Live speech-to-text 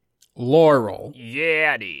Laurel.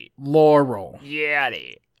 Yeti. Laurel.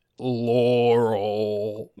 Yeti.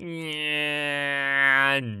 Laurel.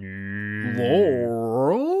 Yeah.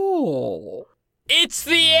 Laurel. It's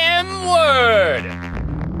the M word.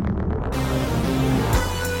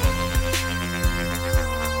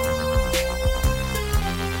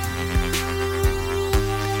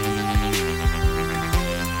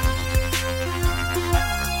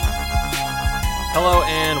 Hello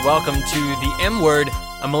and welcome to The M Word,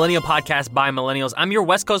 a millennial podcast by millennials. I'm your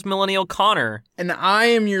West Coast millennial, Connor. And I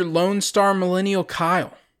am your Lone Star millennial,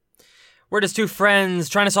 Kyle. We're just two friends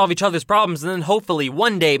trying to solve each other's problems and then hopefully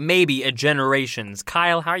one day, maybe a generations.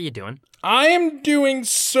 Kyle, how are you doing? I am doing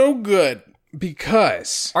so good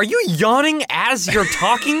because... Are you yawning as you're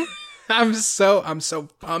talking? I'm so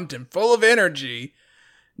pumped and full of energy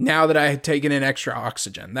now that I had taken in extra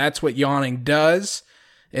oxygen. That's what yawning does.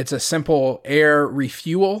 It's a simple air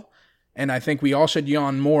refuel, and I think we all should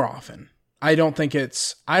yawn more often. I don't think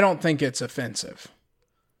it's offensive.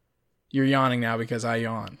 You're yawning now because I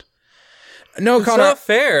yawned. No, It's Connor, not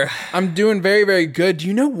fair. I'm doing very, very good. Do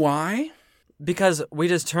you know why? Because we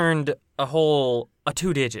just turned a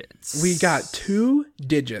 2 digits. We got 2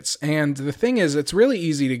 digits, and the thing is, it's really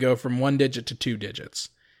easy to go from 1 digit to 2 digits.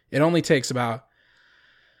 It only takes about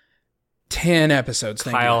 10 episodes.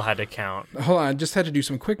 Kyle had to count. Hold on, I just had to do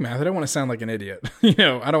some quick math. I don't want to sound like an idiot. I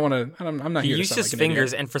don't want to. I'm not here to sound like an idiot. He used his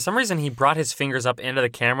fingers, and for some reason, he brought his fingers up into the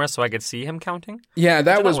camera so I could see him counting. Yeah,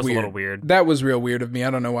 that was weird. A little weird. That was real weird of me. I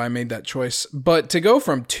don't know why I made that choice. But to go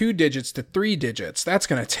from 2 digits to 3 digits, that's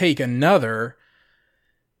going to take another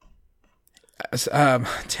 10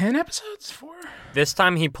 episodes? 4? This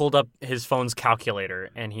time he pulled up his phone's calculator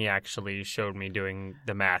and he actually showed me doing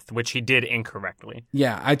the math, which he did incorrectly.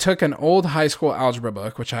 Yeah, I took an old high school algebra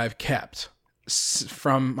book, which I've kept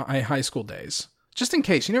from my high school days. Just in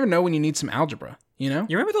case. You never know when you need some algebra, you know?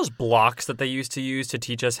 You remember those blocks that they used to use to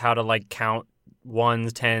teach us how to, count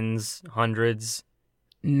ones, tens, hundreds?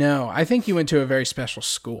 No, I think you went to a very special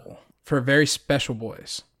school for very special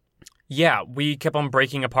boys. Yeah, we kept on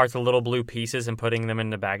breaking apart the little blue pieces and putting them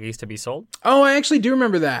into baggies to be sold. Oh, I actually do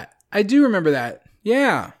remember that. I do remember that.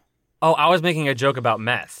 Yeah. Oh, I was making a joke about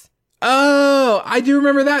meth. Oh, I do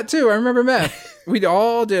remember that too. I remember meth. We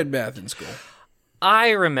all did meth in school. I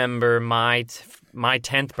remember my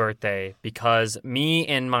 10th birthday because me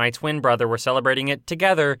and my twin brother were celebrating it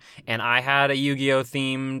together, and I had a Yu-Gi-Oh!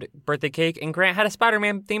 Themed birthday cake, and Grant had a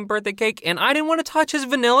Spider-Man themed birthday cake, and I didn't want to touch his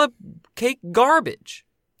vanilla cake garbage.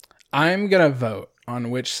 I'm going to vote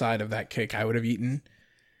on which side of that cake I would have eaten,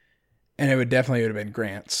 and it would have been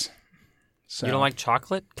Grant's. So, you don't like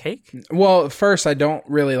chocolate cake? Well, first, I don't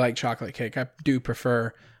really like chocolate cake. I do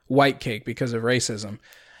prefer white cake because of racism.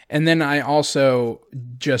 And then I also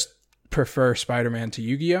just prefer Spider-Man to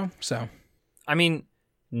Yu-Gi-Oh! So, I mean,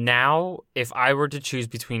 now, if I were to choose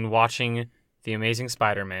between watching The Amazing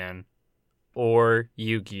Spider-Man or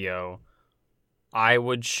Yu-Gi-Oh!, I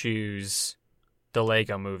would choose the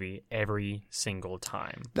Lego Movie every single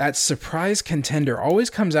time. That surprise contender always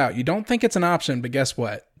comes out. You don't think it's an option, but guess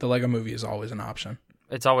what? The Lego Movie is always an option.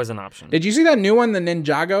 It's always an option. Did you see that new one, the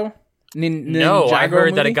Ninjago? No, I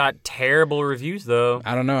heard that it got terrible reviews, though.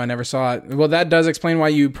 I don't know. I never saw it. Well, that does explain why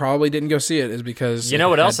you probably didn't go see it, is because... You know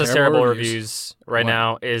what else has terrible reviews right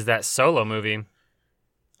now is that Solo movie.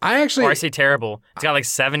 I say terrible. It's got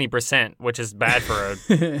 70%, which is bad for a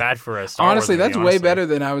Star Wars honestly, movie, that's way better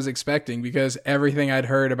than I was expecting, because everything I'd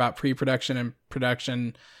heard about pre-production and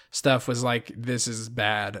production stuff was like, this is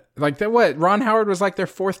bad. Ron Howard was their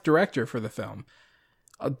 4th director for the film.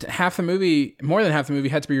 More than half the movie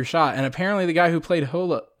had to be reshot, and apparently the guy who played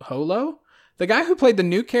Holo? The guy who played the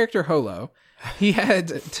new character Holo, he had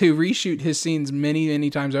to reshoot his scenes many, many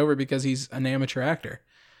times over because he's an amateur actor.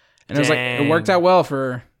 And it was it worked out well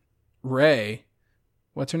for Ray.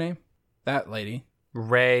 What's her name? That lady.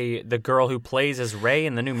 Ray, the girl who plays as Ray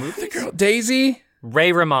in the new movie? The girl, Daisy.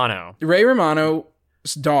 Ray Romano's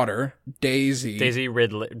daughter, Daisy. Daisy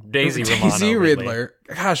Ridler. Daisy Ridler.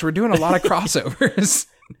 Gosh, we're doing a lot of crossovers.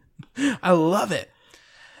 I love it.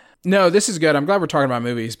 No, this is good. I'm glad we're talking about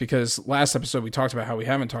movies, because last episode we talked about how we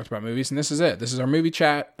haven't talked about movies, and this is it. This is our movie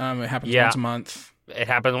chat. It happens once a month. It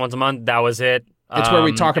happens once a month. That was it. It's where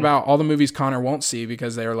we talk about all the movies Connor won't see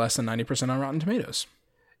because they are less than 90% on Rotten Tomatoes.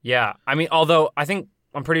 Yeah. I mean, although I'm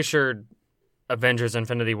pretty sure Avengers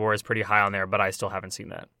Infinity War is pretty high on there, but I still haven't seen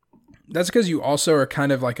that. That's because you also are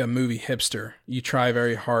kind of like a movie hipster. You try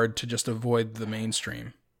very hard to just avoid the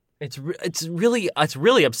mainstream. It's really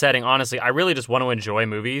upsetting, honestly. I really just want to enjoy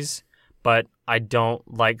movies, but I don't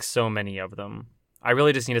like so many of them. I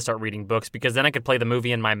really just need to start reading books because then I could play the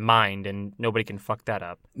movie in my mind and nobody can fuck that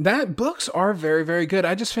up. Books are very, very good.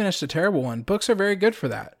 I just finished a terrible one. Books are very good for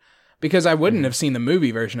that because I wouldn't have seen the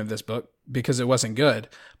movie version of this book because it wasn't good.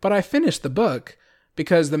 But I finished the book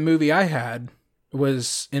because the movie I had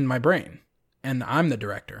was in my brain and I'm the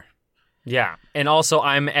director. Yeah. And also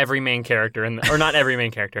I'm every main character or not every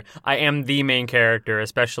main character. I am the main character,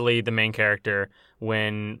 especially the main character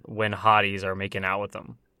when hotties are making out with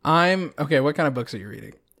them. Okay, what kind of books are you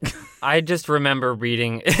reading? I just remember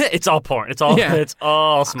reading it's all porn. It's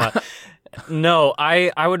all smut. No,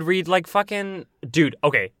 I would read like fucking dude,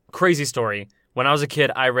 okay, crazy story. When I was a kid,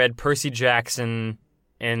 I read Percy Jackson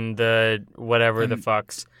and the whatever the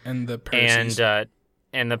fucks. And the Percys.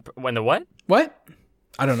 And the what? What?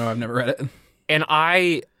 I don't know, I've never read it. And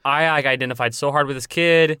I identified so hard with this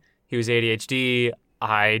kid. He was ADHD.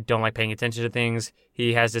 I don't like paying attention to things.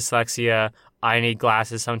 He has dyslexia. I need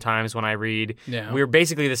glasses sometimes when I read. Yeah. We're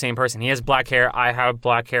basically the same person. He has black hair. I have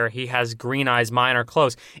black hair. He has green eyes. Mine are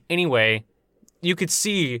close. Anyway, you could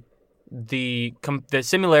see the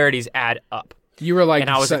similarities add up. You were like,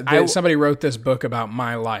 somebody wrote this book about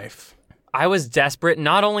my life. I was desperate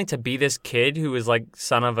not only to be this kid who was like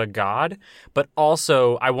son of a god, but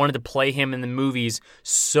also I wanted to play him in the movies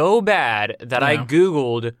so bad that I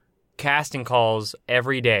Googled casting calls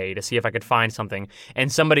every day to see if I could find something.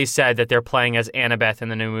 And somebody said that they're playing as Annabeth in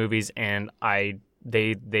the new movies, and they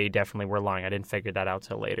definitely were lying. I didn't figure that out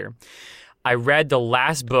till later. I read the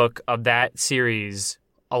last book of that series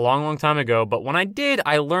a long, long time ago, but when I did,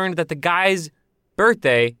 I learned that the guy's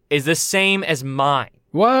birthday is the same as mine.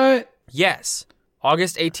 What? Yes.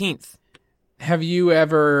 August 18th. Have you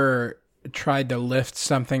ever tried to lift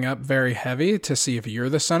something up very heavy to see if you're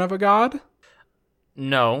the son of a god?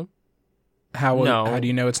 No. How do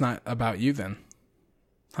you know it's not about you then?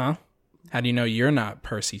 Huh? How do you know you're not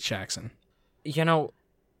Percy Jackson? You know,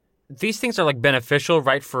 these things are like beneficial,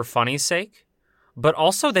 right, for funny's sake, but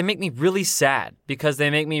also they make me really sad because they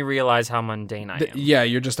make me realize how mundane I am. Yeah,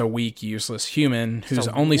 you're just a weak, useless human whose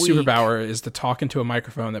only superpower is to talk into a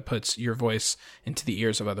microphone that puts your voice into the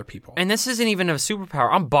ears of other people. And this isn't even a superpower.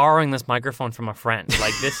 I'm borrowing this microphone from a friend.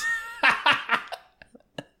 Like this...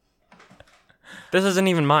 This isn't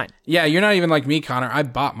even mine. Yeah, you're not even like me, Connor. I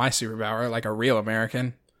bought my superpower like a real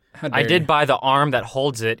American. I did buy the arm that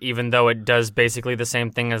holds it, even though it does basically the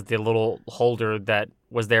same thing as the little holder that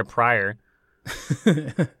was there prior.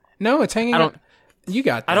 No, it's hanging out. You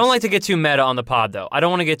got this. I don't like to get too meta on the pod, though. I don't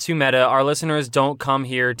want to get too meta. Our listeners don't come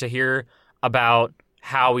here to hear about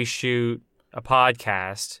how we shoot a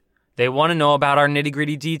podcast. They want to know about our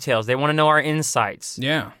nitty-gritty details. They want to know our insights.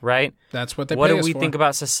 Yeah. Right? That's what they pay us for. What do we think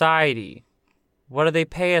about society? What do they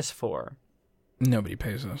pay us for? Nobody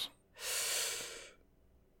pays us.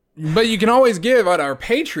 But you can always give at our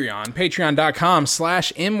Patreon,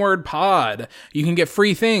 patreon.com/inwardpod. You can get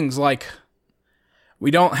free things like,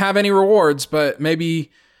 we don't have any rewards, but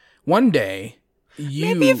maybe one day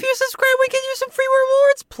Maybe if you subscribe, we give you some free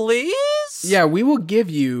rewards, please? Yeah, we will give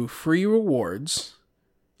you free rewards.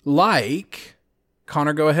 Like,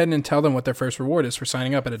 Connor, go ahead and tell them what their first reward is for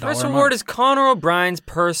signing up at $1 a month. First reward is Connor O'Brien's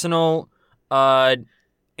personal Instagram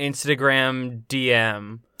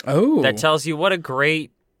DM. Oh. That tells you what a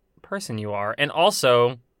great person you are. And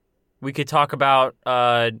also, we could talk about,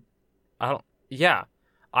 I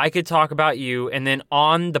could talk about you, and then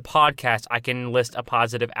on the podcast, I can list a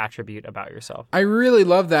positive attribute about yourself. I really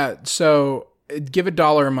love that. So, give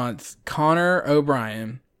 $1 a month. Connor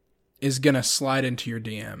O'Brien is going to slide into your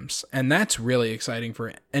DMs. And that's really exciting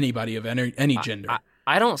for anybody of any gender.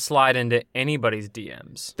 I don't slide into anybody's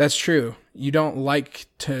DMs. That's true. You don't like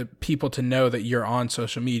people to know that you're on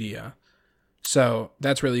social media. So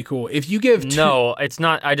that's really cool. If you give... No, it's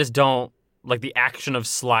not. I just don't... Like, the action of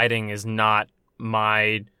sliding is not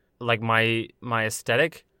my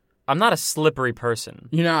aesthetic. I'm not a slippery person.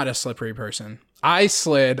 You're not a slippery person. I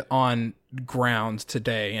slid on ground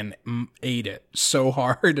today and ate it so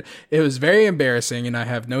hard. It was very embarrassing, and I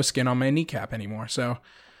have no skin on my kneecap anymore, so...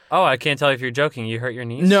 Oh, I can't tell if you're joking. You hurt your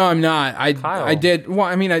knees? No, I'm not. Kyle. I did. Well,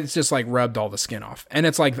 I mean, I just like rubbed all the skin off, and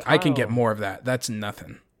it's like Kyle. I can get more of that. That's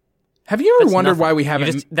nothing. Have you ever wondered why we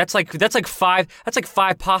haven't? That's like five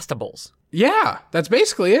pasta bowls. Yeah, that's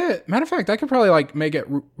basically it. Matter of fact, I could probably like make it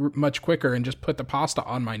much quicker and just put the pasta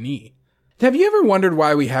on my knee. Have you ever wondered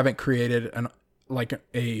why we haven't created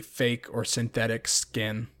a fake or synthetic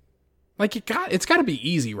skin? Like it's got to be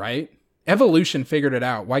easy, right? Evolution figured it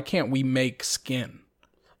out. Why can't we make skin?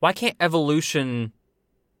 Why can't evolutionize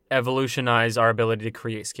our ability to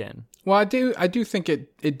create skin? Well, I do think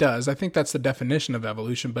it does. I think that's the definition of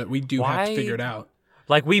evolution, but we do have to figure it out.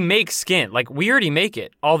 Like, we make skin. Like, we already make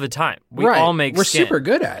it all the time. We right. all make We're skin. We're super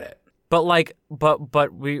good at it. But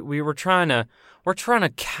we were trying to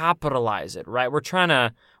capitalize it, right? We're trying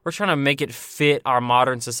to make it fit our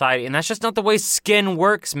modern society, and that's just not the way skin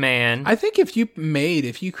works, man. I think if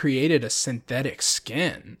you created a synthetic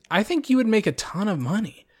skin, I think you would make a ton of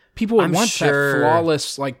money. People would want that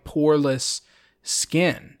flawless, like, poreless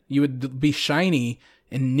skin. You would be shiny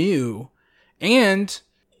and new, and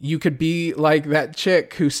you could be like that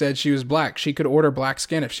chick who said she was black. She could order black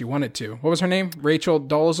skin if she wanted to. What was her name? Rachel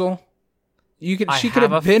Dolezal? She could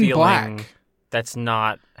have been black. That's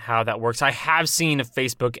not how that works. I have seen a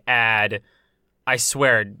Facebook ad, I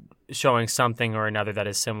swear, showing something or another that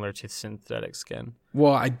is similar to synthetic skin.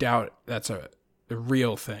 Well, I doubt that's a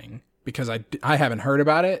real thing because I haven't heard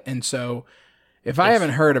about it. And so if I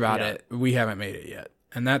haven't heard about it, we haven't made it yet.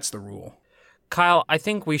 And that's the rule. Kyle, I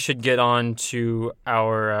think we should get on to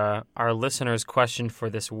our listener's question for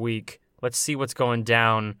this week. Let's see what's going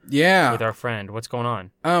down with our friend. What's going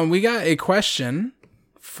on? We got a question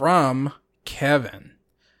from Kevin.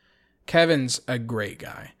 Kevin's a great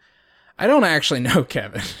guy. I don't actually know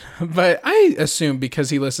Kevin, but I assume because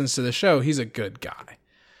he listens to the show, he's a good guy.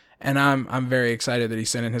 And I'm very excited that he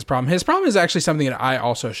sent in his problem. His problem is actually something that I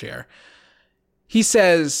also share. He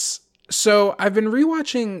says, so I've been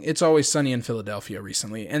rewatching It's Always Sunny in Philadelphia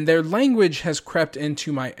recently, and their language has crept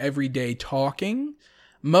into my everyday talking,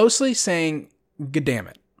 mostly saying,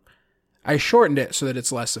 "Goddammit." I shortened it so that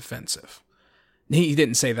it's less offensive. He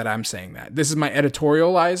didn't say that I'm saying that. This is my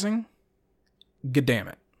editorializing.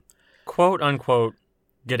 Goddammit. Quote unquote,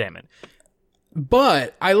 goddammit.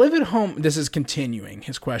 But I live at home. This is continuing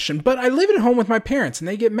his question. But I live at home with my parents and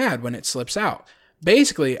they get mad when it slips out.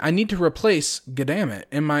 Basically, I need to replace goddammit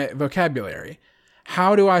in my vocabulary.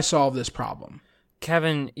 How do I solve this problem?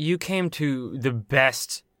 Kevin, you came to the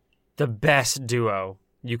best duo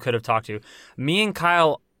you could have talked to. Me and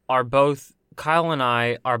Kyle and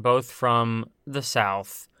I are both from the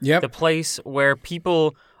South. Yep. The place where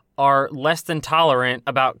people are less than tolerant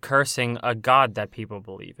about cursing a god that people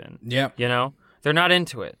believe in. Yep. You know? They're not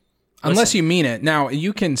into it. Unless you mean it. Now,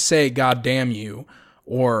 you can say God damn you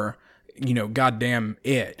or, God damn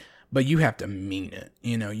it, but you have to mean it.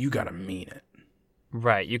 You got to mean it.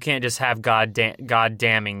 Right. You can't just have God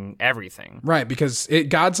damning everything. Right, because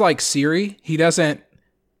God's like Siri.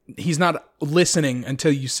 He's not listening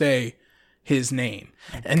until you say his name.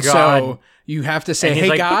 And so you have to say, "Hey,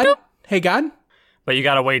 like, God, Boop. Hey, God." But you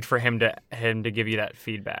got to wait for him to give you that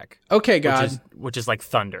feedback. Okay, God. Which is like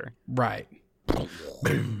thunder. Right.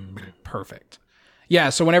 Perfect. Yeah,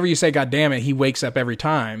 so whenever you say "God damn it," he wakes up every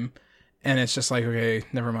time, and it's just like, okay,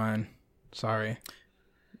 never mind. Sorry.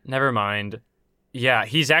 Never mind. Yeah,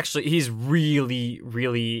 he's really,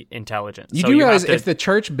 really intelligent. You do realize if the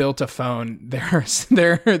church built a phone,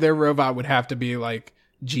 their robot would have to be like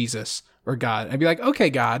Jesus or God. I'd be like, okay,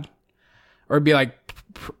 God. Or it'd be like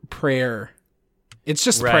prayer. It's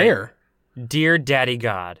just prayer. Dear Daddy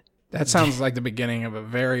God. That sounds like the beginning of a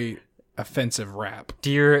very offensive rap.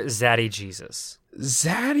 Dear Zaddy Jesus.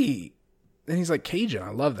 Zaddy. And he's like Cajun.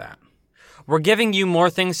 I love that. We're giving you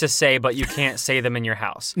more things to say, but you can't say them in your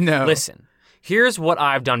house. No. Listen, here's what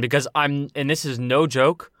I've done because and this is no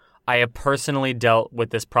joke, I have personally dealt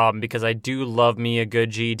with this problem because I do love me a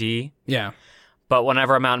good GD. Yeah. But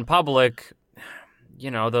whenever I'm out in public,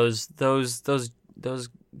 those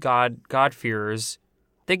God-fearers,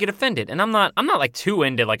 they get offended. And I'm not like too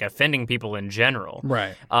into like offending people in general.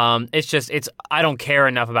 Right. It's I don't care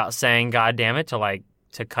enough about saying God damn it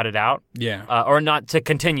to cut it out. Yeah. Or not to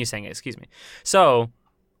continue saying it, excuse me. So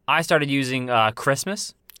I started using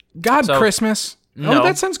Christmas. Christmas? No. Oh,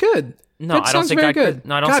 that sounds good. No, that I don't say very God. Good.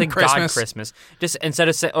 No, I don't God say Christmas. God Christmas. Just instead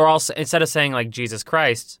of saying like Jesus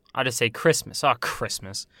Christ, I just say Christmas. Oh,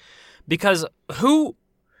 Christmas. Because who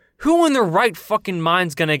in their right fucking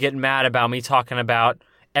mind's gonna get mad about me talking about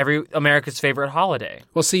America's favorite holiday?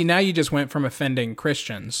 Well, see, now you just went from offending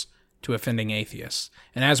Christians to offending atheists,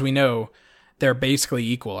 and as we know, they're basically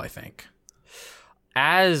equal. I think.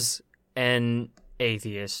 As an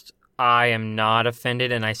atheist, I am not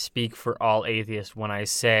offended, and I speak for all atheists when I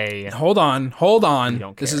say... Hold on. Don't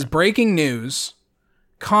care. This is breaking news.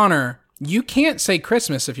 Connor, you can't say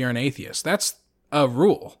Christmas if you're an atheist. That's a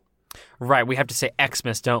rule. Right, we have to say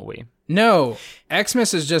Xmas, don't we? No,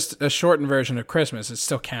 Xmas is just a shortened version of Christmas. It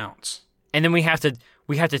still counts. And then we have to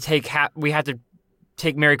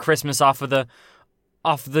take Merry Christmas off the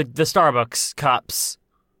Starbucks cups.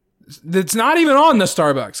 It's not even on the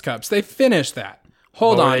Starbucks cups. They finished that.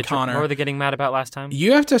 Hold on, Connor. What were they getting mad about last time?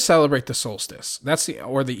 You have to celebrate the solstice.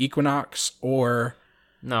 Or the equinox, or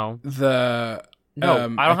no. the I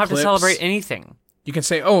don't have to celebrate anything. You can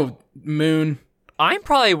say, "Oh, moon." I'm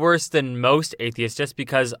probably worse than most atheists just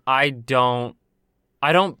because I don't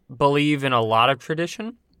believe in a lot of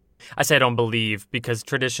tradition. I say I don't believe because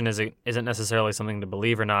tradition isn't necessarily something to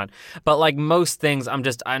believe or not. But like most things, I'm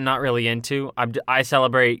not really into. I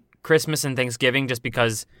celebrate Christmas and Thanksgiving just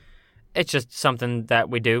because it's just something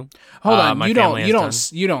that we do. Hold on,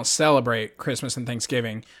 you don't celebrate Christmas and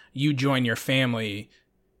Thanksgiving. You join your family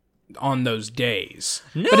on those days.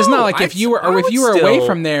 No, but it's not like if you were away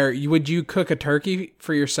from there, would you cook a turkey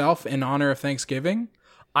for yourself in honor of Thanksgiving?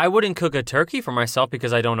 I wouldn't cook a turkey for myself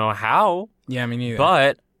because I don't know how. Yeah, me neither.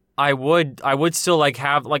 But I would still like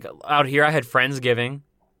have like out here I had Friendsgiving,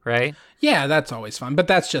 right? Yeah, that's always fun, but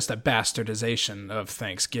that's just a bastardization of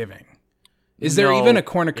Thanksgiving. Is there even a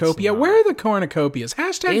cornucopia? Where are the cornucopias?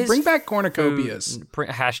 Hashtag bring back cornucopias.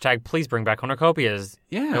 Hashtag please bring back cornucopias.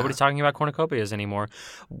 Yeah. Nobody's talking about cornucopias anymore.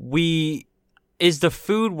 Is the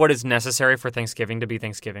food what is necessary for Thanksgiving to be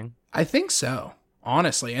Thanksgiving? I think so,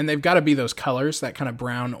 honestly. And they've got to be those colors, that kind of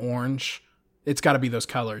brown, orange. It's got to be those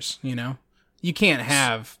colors, you know? You can't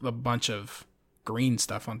have a bunch of green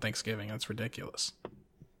stuff on Thanksgiving. That's ridiculous.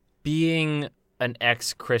 Being an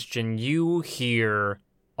ex-Christian, you hear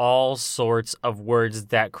all sorts of words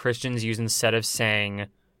that Christians use instead of saying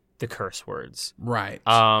the curse words. Right.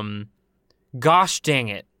 Gosh dang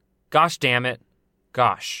it. Gosh damn it.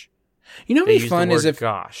 Gosh. You know what'd be fun is if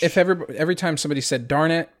every every time somebody said darn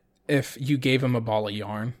it, if you gave them a ball of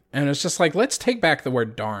yarn. And it's just like, let's take back the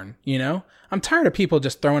word darn, you know? I'm tired of people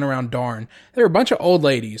just throwing around darn. There are a bunch of old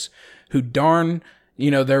ladies who darn,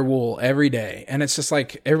 their wool every day. And it's just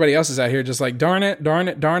like everybody else is out here just like, darn it, darn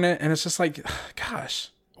it, darn it. And it's just like, gosh.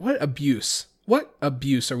 What abuse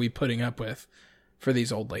are we putting up with for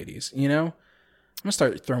these old ladies, I'm going to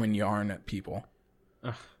start throwing yarn at people.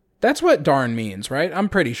 Ugh. That's what darn means, right? I'm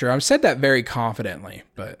pretty sure. I've said that very confidently,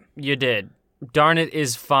 but... You did. Darn it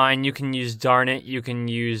is fine. You can use darn it. You can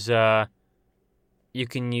use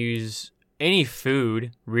any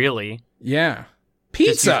food, really. Yeah.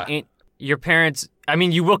 Pizza! Your parents... I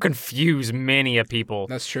mean, you will confuse many of people.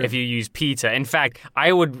 That's true. If you use pizza. In fact,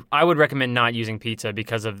 I would recommend not using pizza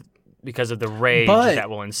because of the rage that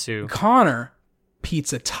will ensue. Connor,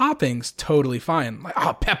 pizza toppings totally fine. Like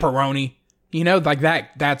pepperoni, like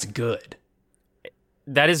that's good.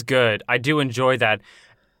 That is good. I do enjoy that.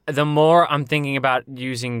 The more I'm thinking about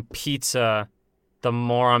using pizza, the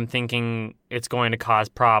more I'm thinking it's going to cause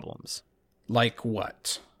problems. Like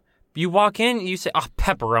what? You walk in, you say,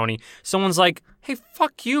 pepperoni. Someone's like, hey,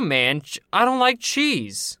 fuck you, man. I don't like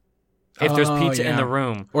cheese. If there's pizza in the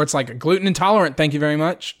room. Or it's like gluten intolerant, thank you very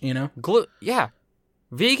much, Yeah.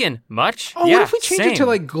 Vegan, much? Oh, what if we change it to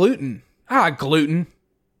like gluten? Gluten.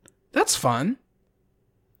 That's fun.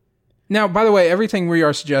 Now, by the way, everything we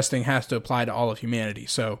are suggesting has to apply to all of humanity.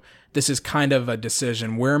 So this is kind of a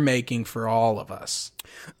decision we're making for all of us.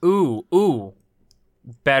 Ooh.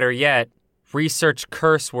 Better yet, research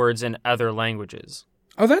curse words in other languages.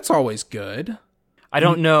 Oh, that's always good. I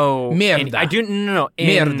don't know. Mierda. I do no.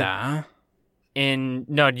 Mierda.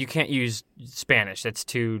 No, you can't use Spanish. That's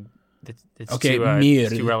too. It's okay,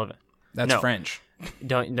 too relevant. That's French.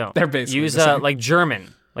 No. They're basically use the same. like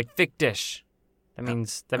German, like fick dich. That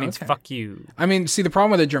means okay. Fuck you. I mean, see, the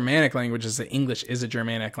problem with a Germanic language is that English is a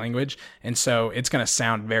Germanic language, and so it's going to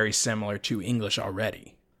sound very similar to English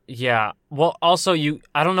already. Yeah. Well, also,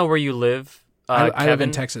 I don't know where you live. I live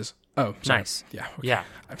in Texas. Oh, sorry. Nice. Yeah. Okay. Yeah.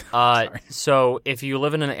 Sorry. So if you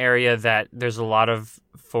live in an area that there's a lot of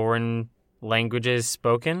foreign languages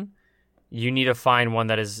spoken, you need to find one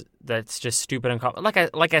that's just stupid and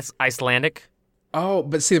like Icelandic. Oh,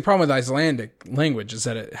 but see, the problem with Icelandic language is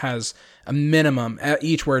that it has a minimum.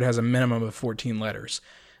 Each word has a minimum of 14 letters.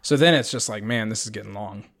 So then it's just like, man, this is getting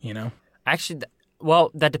long. Actually,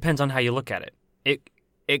 that depends on how you look at it.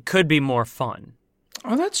 It could be more fun.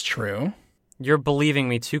 Oh, that's true. You're believing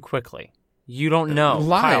me too quickly. You don't know.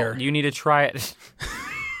 Liar. Kyle, you need to try it.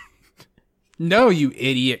 No, you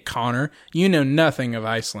idiot, Connor. You know nothing of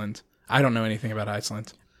Iceland. I don't know anything about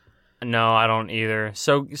Iceland. No, I don't either.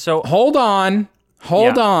 So hold on.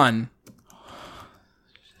 Hold on.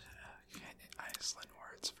 Iceland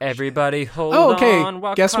words. Everybody hold on. Oh, okay.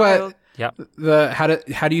 On, guess Kyle. what? Yep.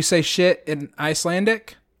 How do you say shit in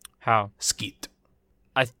Icelandic? How? Skeet.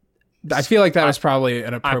 I feel like that was probably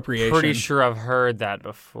an appropriation. I'm pretty sure I've heard that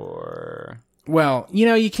before. Well,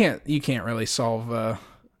 you can't really solve.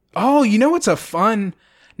 Oh, you know what's a fun?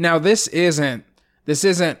 Now this isn't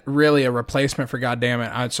really a replacement for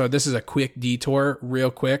goddammit. So this is a quick detour, real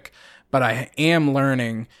quick. But I am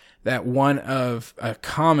learning that one of a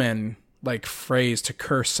common phrase to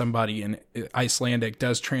curse somebody in Icelandic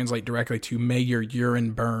does translate directly to "May your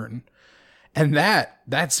urine burn." And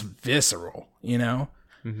that's visceral, you know?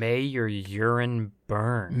 May your urine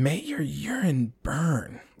burn. May your urine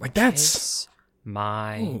burn. Like that's Kiss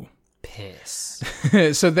my piss.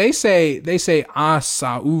 So they say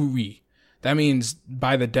asauri. That means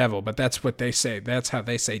by the devil, but that's what they say. That's how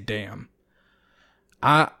they say damn.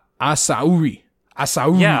 Asauri.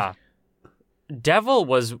 Yeah. Devil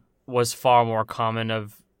was far more common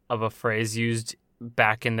of a phrase used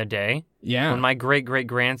back in the day. Yeah. When my the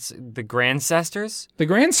Grandcesters? The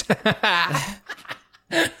Grandcesters.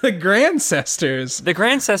 The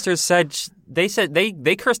Grandcesters said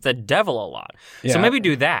they cursed the devil a lot. Yeah. So maybe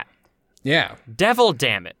do that. Yeah. Devil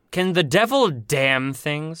damn it. Can the devil damn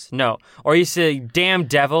things? No. Or you say damn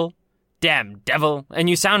devil, and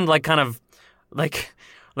you sound like kind of like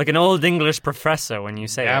an old English professor when you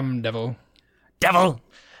say damn devil. Devil.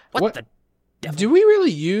 What the devil? Do we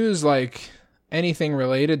really use like anything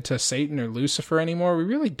related to Satan or Lucifer anymore? We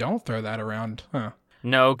really don't throw that around, huh?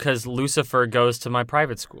 No, because Lucifer goes to my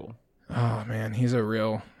private school. Oh man, he's a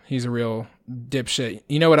real dipshit.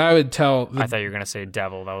 You know what I would tell? I thought you were gonna say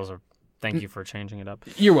devil. Thank you for changing it up.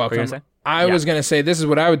 You're welcome. I was gonna say this is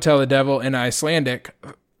what I would tell the devil in Icelandic.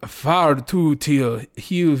 Far tu til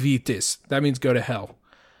helvítis. That means go to hell.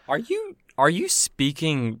 Are you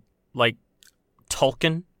speaking like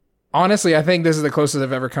Tolkien? Honestly, I think this is the closest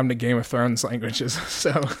I've ever come to Game of Thrones languages,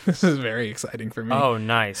 so this is very exciting for me. Oh,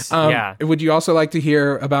 nice. Yeah. Would you also like to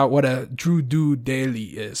hear about what a drudu daily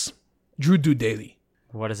is? Drudu daily.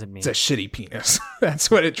 What does it mean? It's a shitty penis. That's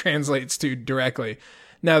what it translates to directly.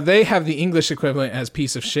 Now, they have the English equivalent as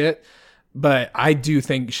piece of shit, but I do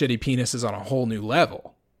think shitty penis is on a whole new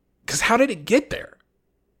level. Because how did it get there?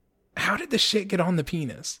 How did the shit get on the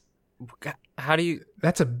penis? How do you...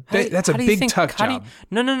 That's a big tuck job.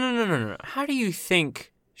 No. How do you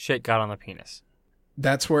think shit got on the penis?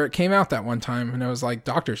 That's where it came out that one time, and it was like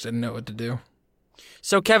doctors didn't know what to do.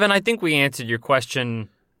 So, Kevin, I think we answered your question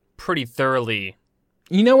pretty thoroughly.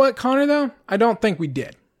 You know what, Connor, though? I don't think we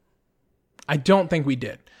did.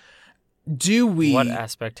 Do we... What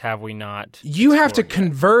aspect have we not? You have to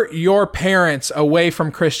convert your parents away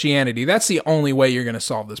from Christianity. That's the only way you're going to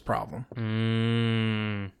solve this problem.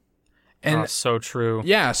 And so true.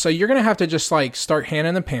 Yeah, so you're going to have to just like start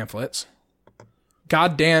handing the pamphlets.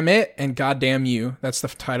 God damn it and God damn you. That's the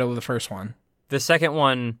title of the first one. The second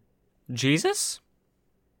one, Jesus?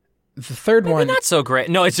 The third Maybe one... not so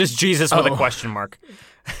great. No, it's just Jesus with a question mark.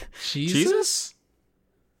 Jesus?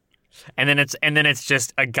 And then it's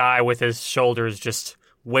just a guy with his shoulders just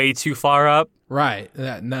way too far up. Right.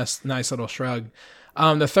 That nice little shrug.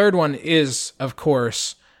 The third one is, of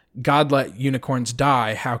course, God let unicorns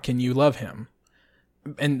die. How can you love him?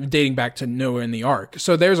 And dating back to Noah and the Ark.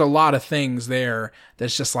 So there's a lot of things there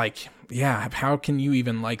that's just like, yeah, how can you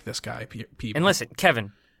even like this guy, people? And listen,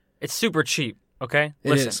 Kevin, it's super cheap, okay?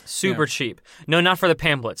 Listen, super cheap. No, not for the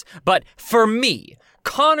pamphlets, but for me,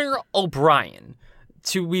 Connor O'Brien,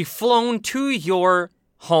 to be flown to your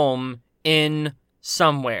home in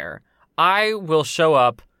somewhere. I will show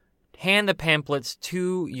up, hand the pamphlets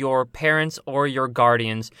to your parents or your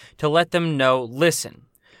guardians to let them know, listen,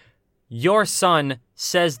 your son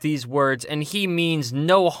says these words and he means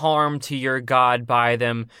no harm to your God by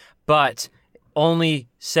them, but only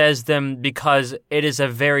says them because it is a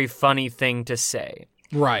very funny thing to say.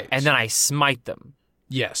 Right. And then I smite them.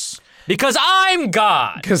 Yes. Because I'm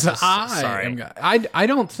God. Because I am God. I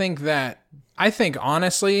don't think that... I think,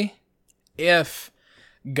 honestly, if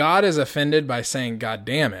God is offended by saying, God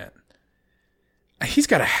damn it, he's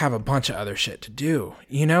got to have a bunch of other shit to do.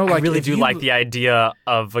 You know? Like, I really do like the idea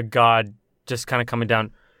of a God just kind of coming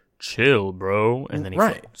down, chill, bro, and then he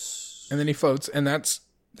floats. And then he floats, and that's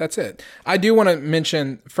it. I do want to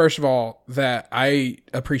mention, first of all, that I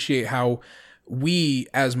appreciate how we,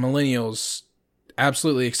 as millennials,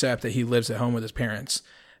 absolutely accept that he lives at home with his parents,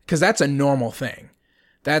 because that's a normal thing.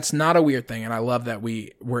 That's not a weird thing, and I love that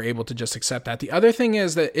we were able to just accept that. The other thing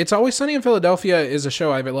is that It's Always Sunny in Philadelphia is a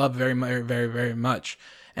show I love very, very, very, very much,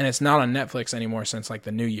 and it's not on Netflix anymore since like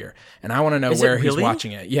the new year, and I want to know where he's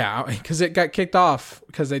watching it. Yeah, because it got kicked off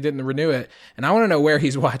because they didn't renew it, and I want to know where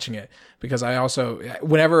he's watching it, because I also,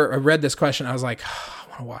 whenever I read this question, I was like, oh, I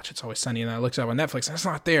want to watch It's Always Sunny, and I looked it up on Netflix, and it's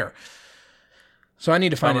not there. So I need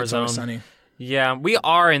to find It's Always Sunny. Yeah, we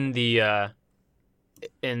are in the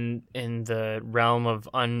in the realm of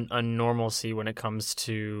unnormalcy when it comes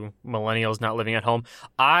to millennials not living at home.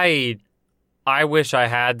 I wish I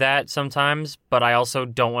had that sometimes, but I also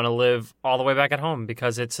don't want to live all the way back at home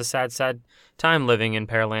because it's a sad, sad time living in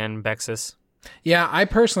Pearland, Texas. Yeah, I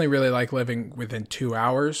personally really like living within 2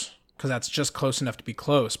 hours because that's just close enough to be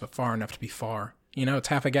close, but far enough to be far. You know, it's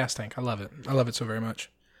half a gas tank. I love it. I love it so very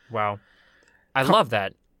much. Wow. I love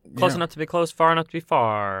that. Close enough to be close, far enough to be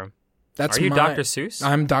far. Are you Dr. Seuss?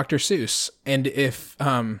 I'm Dr. Seuss. And if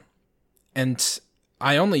and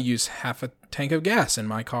I only use half a tank of gas in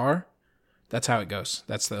my car. That's how it goes.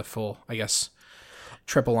 That's the full, I guess,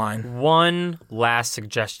 triple line. One last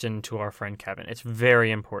suggestion to our friend Kevin. It's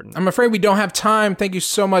very important. I'm afraid we don't have time. Thank you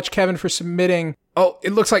so much, Kevin, for submitting. Oh,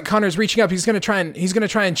 it looks like Connor's reaching up. He's gonna try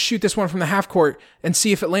and shoot this one from the half court and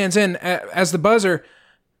see if it lands in as the buzzer.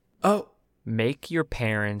 Oh, make your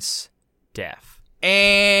parents deaf.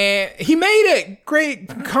 And he made it. Great.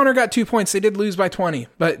 Connor got 2 points. They did lose by 20,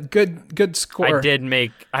 but good score.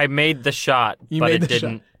 I made the shot, but it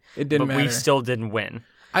didn't. It didn't matter. We still didn't win.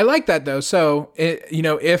 I like that though. So,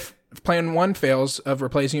 if plan 1 fails of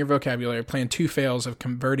replacing your vocabulary, plan 2 fails of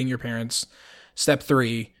converting your parents, step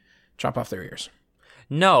 3, chop off their ears.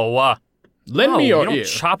 No. Lend me your ear. ear.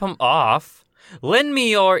 Chop them off. Lend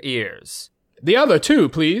me your ears. The other 2,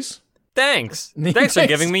 please. Thanks. Thanks for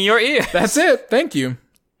giving me your ear. That's it. Thank you.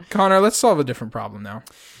 Connor, let's solve a different problem now.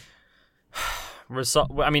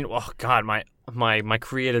 Oh God, my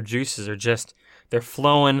creative juices are they're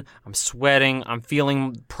flowing. I'm sweating. I'm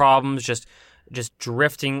feeling problems just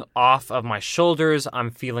drifting off of my shoulders.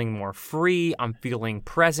 I'm feeling more free. I'm feeling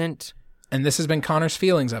present. And this has been Connor's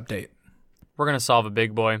Feelings Update. We're going to solve a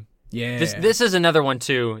big boy. Yeah. This is another one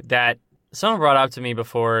too that someone brought up to me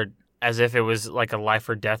before as if it was like a life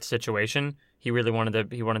or death situation. He wanted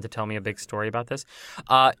to tell me a big story about this.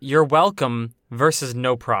 You're welcome versus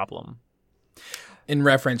no problem. In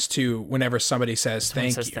reference to whenever somebody says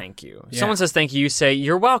thank you. Yeah. Someone says thank you, you say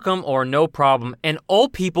you're welcome or no problem. And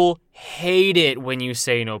old people hate it when you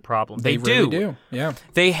say no problem. They really do. Yeah.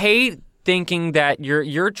 They hate thinking that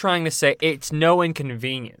you're trying to say it's no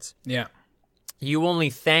inconvenience. Yeah. You only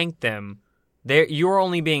thank them. You're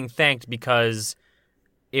only being thanked because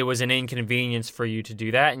it was an inconvenience for you to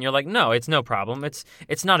do that. And you're like, no, it's no problem.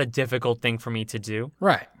 It's not a difficult thing for me to do.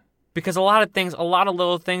 Right. Because a lot of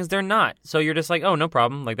little things, they're not. So you're just like, oh, no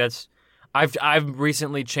problem. Like I've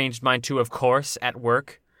recently changed mine to, of course, at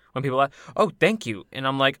work. When people are like, oh, thank you. And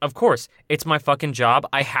I'm like, of course, it's my fucking job.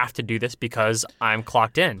 I have to do this because I'm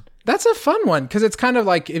clocked in. That's a fun one because it's kind of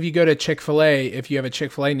like if you go to Chick-fil-A, if you have a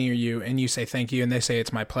Chick-fil-A near you and you say thank you and they say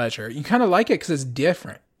it's my pleasure, you kind of like it because it's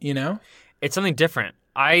different, you know? It's something different.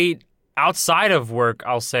 Outside of work,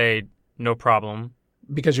 I'll say no problem.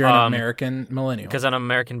 Because you're an American millennial. Because I'm an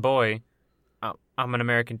American boy. I'm an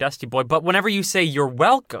American dusty boy. But whenever you say you're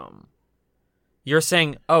welcome, you're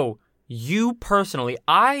saying, oh, you personally,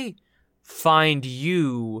 I find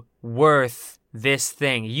you worth this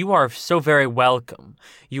thing. You are so very welcome.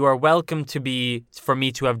 You are welcome for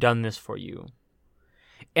me to have done this for you.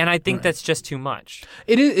 And I think that's just too much.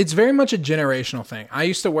 It's very much a generational thing. I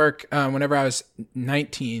used to work, whenever I was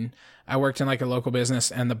 19, I worked in like a local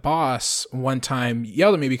business, and the boss one time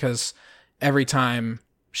yelled at me because every time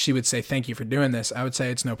she would say, thank you for doing this, I would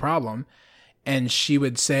say, it's no problem. And she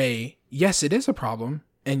would say, yes, it is a problem,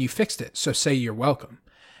 and you fixed it, so say you're welcome.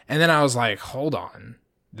 And then I was like, hold on,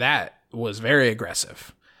 that was very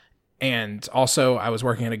aggressive. And also, I was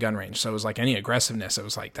working at a gun range, so it was like any aggressiveness, it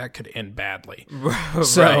was like, that could end badly.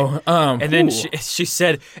 So, right. And then she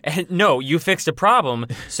said, no, you fixed a problem,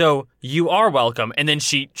 so you are welcome. And then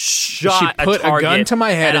she put a gun to my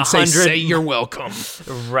head and say you're welcome.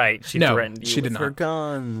 Right. She threatened you with her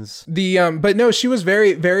guns. But no, she was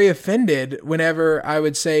very, very offended whenever I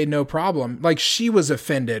would say no problem. Like, she was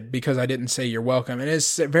offended because I didn't say you're welcome. And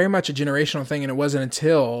it's very much a generational thing, and it wasn't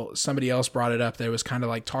until somebody else brought it up that it was kind of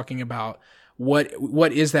like talking about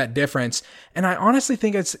what is that difference. And I honestly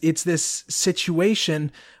think it's this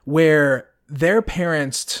situation where their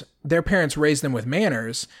parents raised them with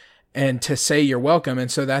manners and to say you're welcome, and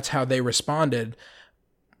so that's how they responded.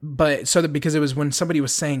 But so that because it was when somebody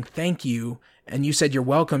was saying thank you and you said you're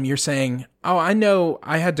welcome, you're saying, oh, I know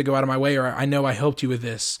I had to go out of my way, or I know I helped you with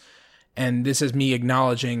this, and this is me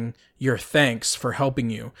acknowledging your thanks for helping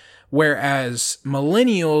you. Whereas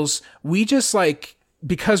millennials, we just like,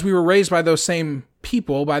 because we were raised by those same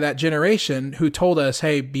people, by that generation who told us,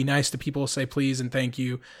 hey, be nice to people, say please and thank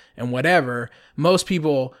you and whatever. Most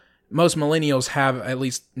millennials have at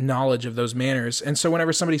least knowledge of those manners. And so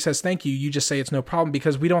whenever somebody says thank you, you just say it's no problem,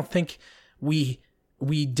 because we don't think we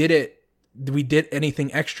did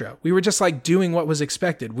anything extra. We were just like doing what was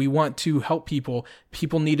expected. We want to help people.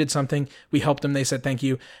 People needed something. We helped them. They said thank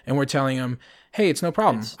you. And we're telling them, hey, it's no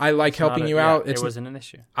problem. I like helping you out. It wasn't an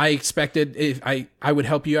issue. I expected if I would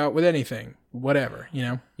help you out with anything, whatever, you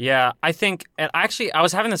know? Yeah, I think, and actually, I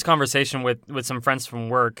was having this conversation with some friends from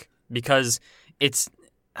work, because it's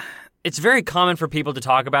very common for people to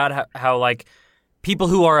talk about how like people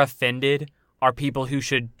who are offended are people who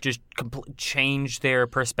should just change their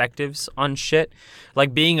perspectives on shit.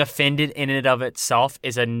 Like, being offended in and of itself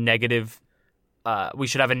is a negative. We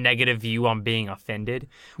should have a negative view on being offended.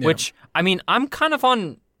 Yeah. Which, I mean, I'm kind of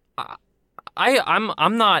on.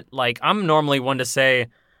 I'm not like, I'm normally one to say,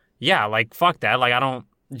 yeah, like, fuck that. Like, I don't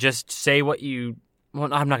just say what you.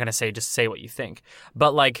 Well, I'm not gonna say just say what you think,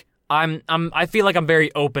 but like, I feel like I'm very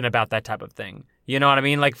open about that type of thing. You know what I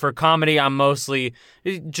mean? Like, for comedy, I'm mostly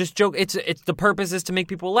just joke. It's the purpose is to make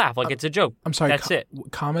people laugh. Like, it's a joke. I'm sorry. That's it.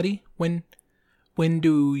 Comedy? When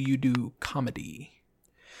do you do comedy?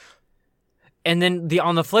 And then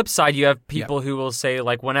on the flip side, you have people who will say,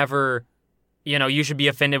 like, whenever, you know, you should be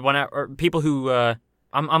offended whenever, or people who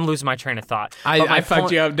I'm losing my train of thought. I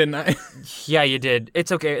fucked you up, didn't I? Yeah, you did.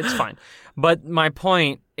 It's okay. It's fine. But my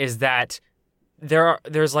point is that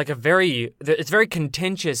there's like it's very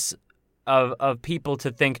contentious of people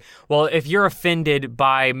to think, well, if you're offended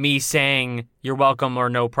by me saying you're welcome or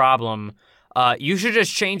no problem, you should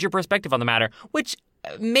just change your perspective on the matter, which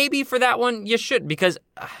maybe for that one you should, because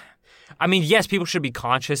I mean, yes, people should be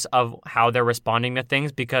conscious of how they're responding to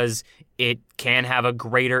things, because it can have a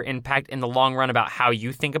greater impact in the long run about how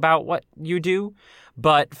you think about what you do.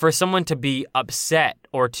 But for someone to be upset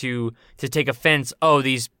or to take offense,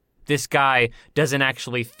 this guy doesn't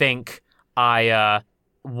actually think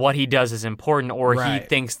what he does is important, or right. He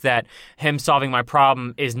thinks that him solving my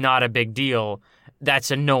problem is not a big deal.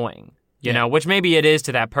 That's annoying, you know, which maybe it is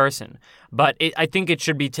to that person, but I think it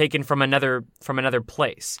should be taken from another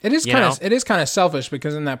place. It is kind of selfish,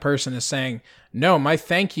 because then that person is saying, no, my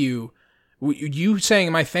thank you, you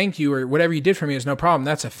saying my thank you or whatever you did for me is no problem.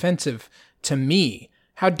 That's offensive to me.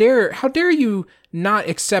 How dare you not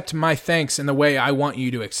accept my thanks in the way I want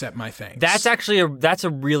you to accept my thanks? That's actually that's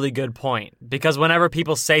a really good point, because whenever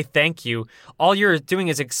people say thank you, all you're doing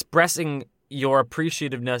is expressing your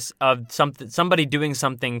appreciativeness of somebody doing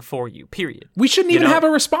something for you, period. We shouldn't even have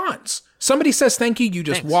a response. Somebody says thank you, you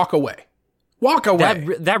just walk away. Walk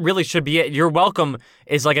away. That really should be it. You're welcome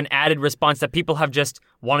is like an added response that people have just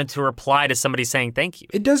wanted to reply to somebody saying thank you.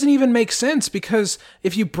 It doesn't even make sense, because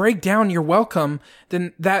if you break down you're welcome,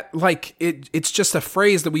 then that, like, it's just a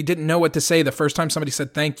phrase that we didn't know what to say the first time somebody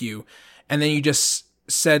said thank you, and then you just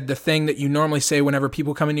said the thing that you normally say whenever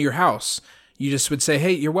people come into your house. You just would say,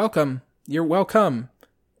 hey, you're welcome. You're welcome.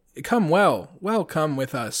 Come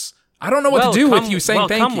with us. I don't know what to do with you saying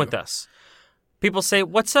thank you. Come with us. People say,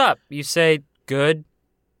 what's up? You say, good.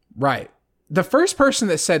 Right. The first person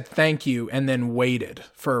that said thank you and then waited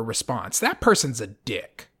for a response, that person's a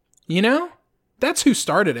dick. You know? That's who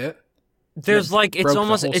started it. There's like, it's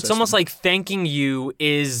almost like thanking you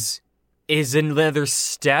is another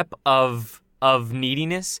step of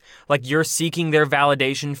neediness. Like, you're seeking their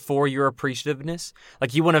validation for your appreciativeness.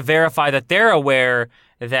 Like, you want to verify that they're aware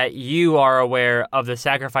that you are aware of the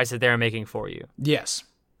sacrifice that they're making for you. Yes.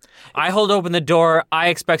 I hold open the door. I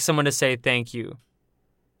expect someone to say thank you.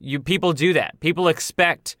 People do that. People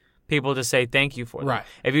expect people to say thank you for them. Right.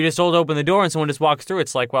 If you just hold open the door and someone just walks through,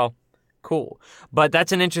 it's like, well, cool. But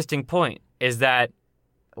that's an interesting point, is that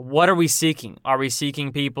what are we seeking? Are we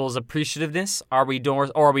seeking people's appreciativeness? Or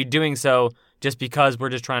are we doing so just because we're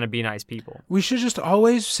just trying to be nice people? We should just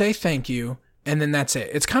always say thank you, and then that's it.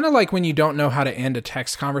 It's kind of like when you don't know how to end a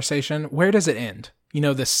text conversation. Where does it end? You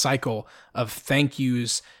know, this cycle of thank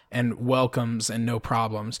yous and welcomes and no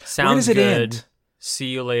problems. Sounds Where does it good. end? See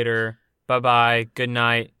you later. Bye-bye. Good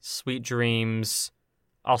night. Sweet dreams.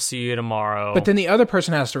 I'll see you tomorrow. But then the other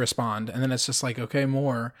person has to respond, and then it's just like, okay,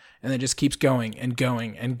 more. And it just keeps going and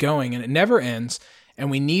going and going, and it never ends.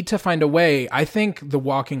 And we need to find a way. I think the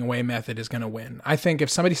walking away method is going to win. I think if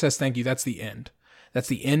somebody says thank you, that's the end. That's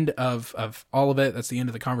the end of all of it. That's the end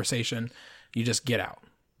of the conversation. You just get out.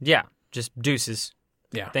 Yeah, just deuces.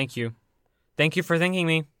 Yeah. Thank you. Thank you for thanking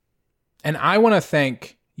me. And I want to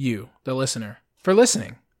thank you, the listener, for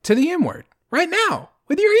listening to the M-word right now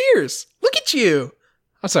with your ears. Look at you.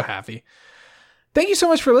 I'm so happy. Thank you so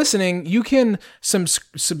much for listening. You can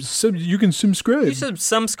subscribe. You can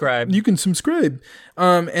subscribe. You can subscribe.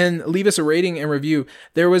 And leave us a rating and review.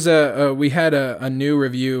 There was we had a new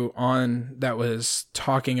review on that was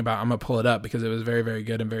talking about, I'm going to pull it up because it was very, very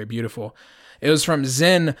good and very beautiful. It was from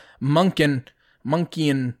Zen Monkian.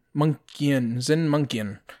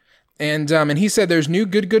 And he said there's new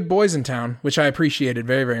good boys in town, which I appreciated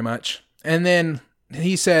very, very much. And then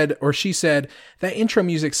he said, or she said, that intro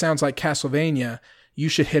music sounds like Castlevania. You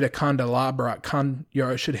should hit a candelabra.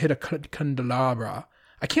 You should hit a candelabra.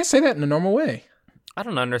 I can't say that in a normal way. I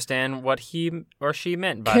don't understand what he or she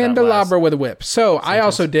meant by candelabra with a whip. So I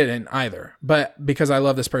also didn't either, but because I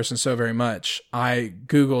love this person so very much, I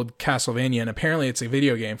Googled Castlevania, and apparently it's a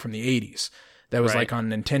video game from the 80s. that was Right. like on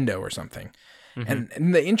Nintendo or something.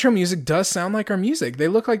 And the intro music does sound like our music. They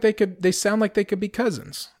look like they sound like they could be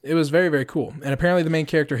cousins. It was very, very cool. And apparently the main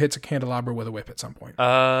character hits a candelabra with a whip at some point.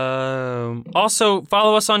 Also,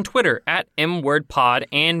 follow us on Twitter at MWordPod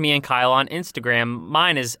and me and Kyle on Instagram.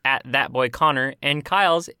 Mine is at ThatBoyConnor and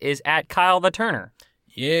Kyle's is at Kyle the Turner.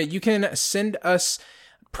 Yeah, you can send us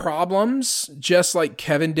problems just like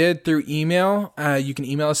Kevin did through email. You can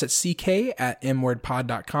email us at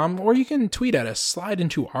ck@mwordpod.com, or you can tweet at us, slide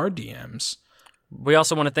into our DMs. We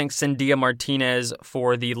also want to thank Cindia Martinez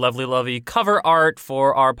for the lovely, lovely cover art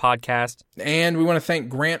for our podcast. And we want to thank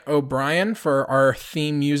Grant O'Brien for our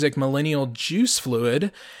theme music, Millennial Juice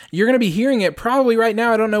Fluid. You're going to be hearing it probably right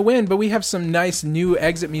now. I don't know when, but we have some nice new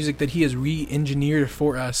exit music that he has re-engineered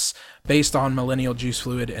for us based on Millennial Juice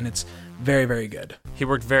Fluid, and it's very, very good. He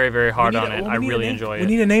worked very, very hard on it. I really enjoy it. We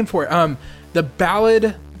need a name for it. The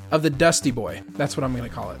Ballad of the Dusty Boy. That's what I'm going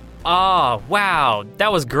to call it. Oh, wow.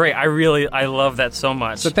 That was great. I love that so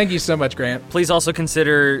much. So thank you so much, Grant. Please also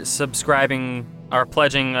consider subscribing or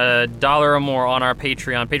pledging $1 or more on our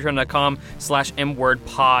Patreon,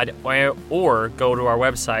 patreon.com/mwordpod, or go to our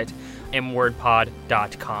website,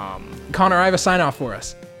 mwordpod.com. Connor, I have a sign-off for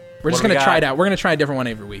us. We're just going to try it out. We're going to try a different one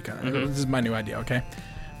every week. This is my new idea, okay?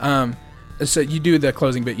 So you do the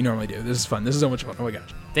closing bit you normally do. This is fun. This is so much fun. Oh my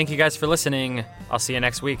gosh. Thank you guys for listening. I'll see you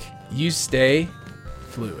next week. You stay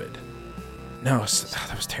fluid. No,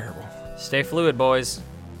 that was terrible. Stay fluid, boys.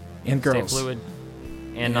 And girls. Stay fluid.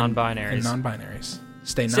 And non-binaries. And non-binaries.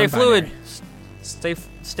 Stay Stay non-binary. fluid.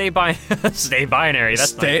 Stay binary.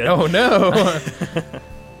 That's not good. Oh no.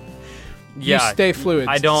 Yeah. You stay fluid.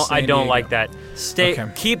 I don't San Diego. like that.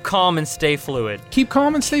 Keep calm and stay fluid. Keep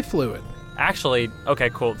calm and stay fluid. Actually, okay,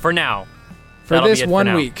 cool. For now. For That'll this be it one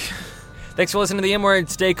for now. week. Thanks for listening to the M Word.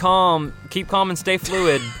 Stay calm. Keep calm and stay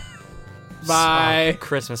fluid. Bye.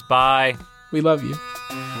 Christmas. Bye. We love you.